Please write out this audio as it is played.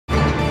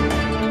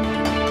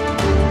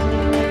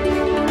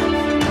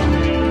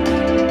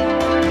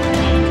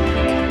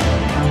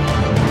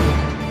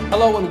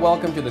Hello and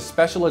welcome to the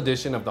special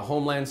edition of the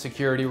Homeland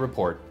Security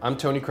Report. I'm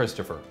Tony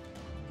Christopher.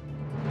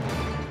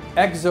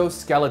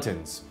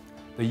 Exoskeletons.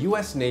 The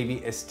U.S. Navy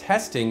is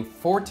testing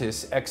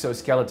Fortis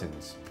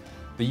exoskeletons.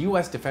 The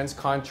U.S. defense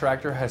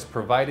contractor has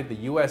provided the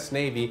U.S.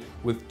 Navy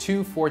with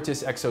 2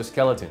 Fortis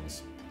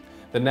exoskeletons.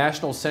 The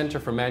National Center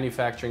for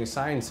Manufacturing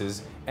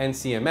Sciences,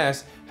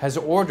 NCMS, has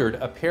ordered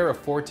a pair of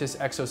Fortis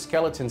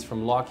exoskeletons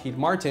from Lockheed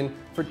Martin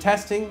for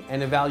testing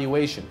and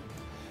evaluation.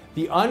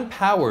 The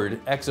unpowered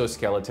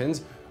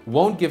exoskeletons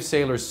won't give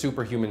sailors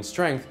superhuman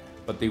strength,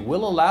 but they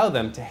will allow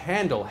them to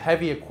handle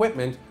heavy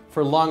equipment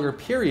for longer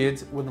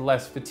periods with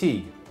less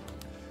fatigue.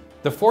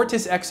 The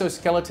Fortis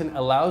exoskeleton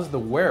allows the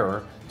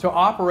wearer to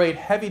operate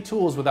heavy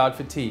tools without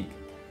fatigue.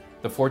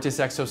 The Fortis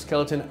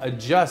exoskeleton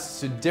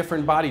adjusts to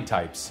different body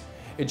types.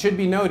 It should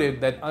be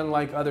noted that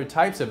unlike other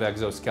types of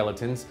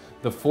exoskeletons,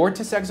 the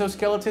Fortis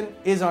exoskeleton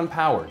is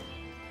unpowered.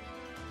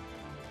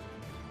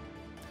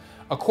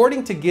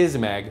 According to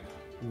Gizmag,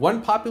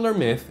 one popular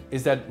myth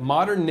is that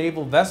modern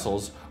naval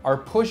vessels are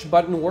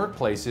push-button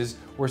workplaces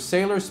where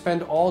sailors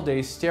spend all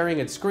day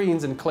staring at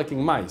screens and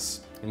clicking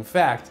mice. In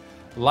fact,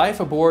 life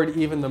aboard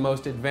even the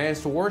most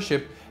advanced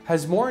warship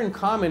has more in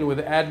common with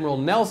Admiral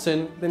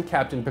Nelson than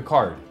Captain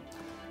Picard.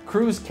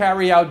 Crews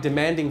carry out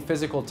demanding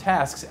physical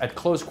tasks at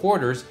close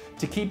quarters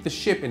to keep the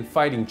ship in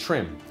fighting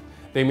trim.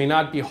 They may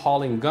not be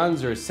hauling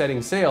guns or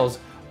setting sails,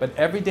 but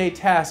everyday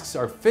tasks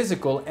are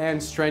physical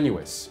and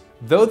strenuous.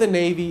 Though the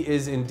Navy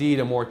is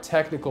indeed a more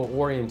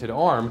technical-oriented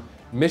arm,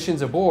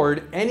 missions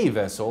aboard any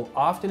vessel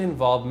often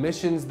involve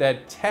missions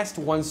that test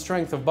one's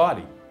strength of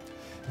body.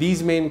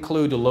 These may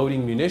include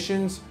loading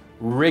munitions,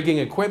 rigging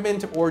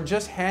equipment, or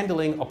just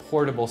handling a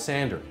portable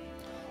sander.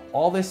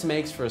 All this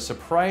makes for a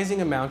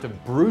surprising amount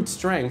of brute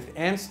strength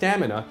and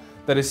stamina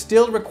that is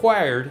still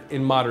required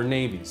in modern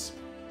navies.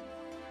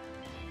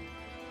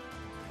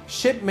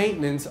 Ship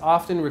maintenance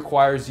often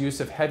requires use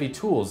of heavy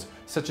tools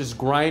such as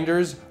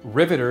grinders,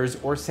 riveters,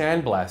 or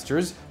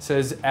sandblasters,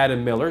 says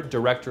Adam Miller,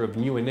 Director of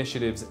New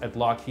Initiatives at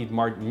Lockheed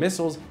Martin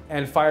Missiles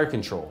and Fire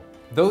Control.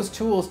 Those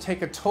tools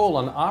take a toll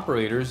on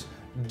operators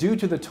due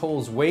to the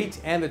tool's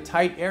weight and the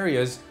tight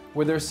areas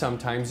where they're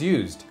sometimes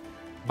used.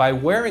 By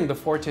wearing the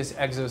Fortis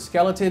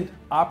exoskeleton,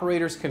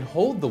 operators can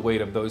hold the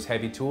weight of those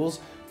heavy tools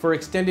for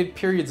extended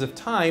periods of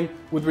time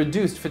with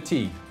reduced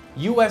fatigue.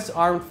 U.S.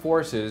 Armed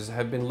Forces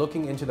have been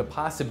looking into the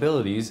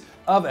possibilities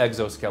of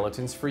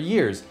exoskeletons for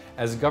years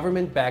as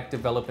government-backed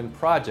development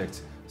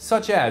projects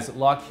such as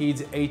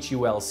Lockheed's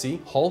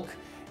iHLS, Hulk,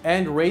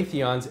 and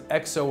Raytheon's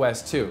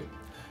XOS-2.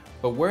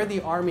 But where the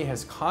Army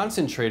has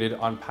concentrated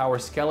on power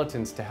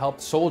skeletons to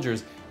help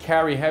soldiers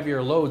carry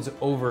heavier loads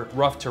over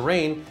rough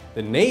terrain,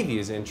 the Navy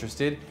is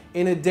interested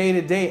in a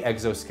day-to-day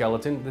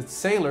exoskeleton that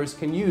sailors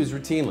can use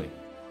routinely.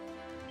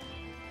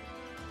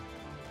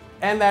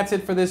 And that's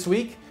it for this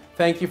week.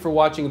 Thank you for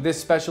watching this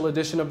special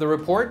edition of the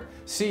report.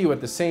 See you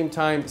at the same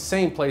time,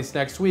 same place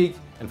next week.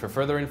 And for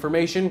further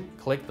information,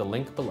 click the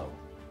link below.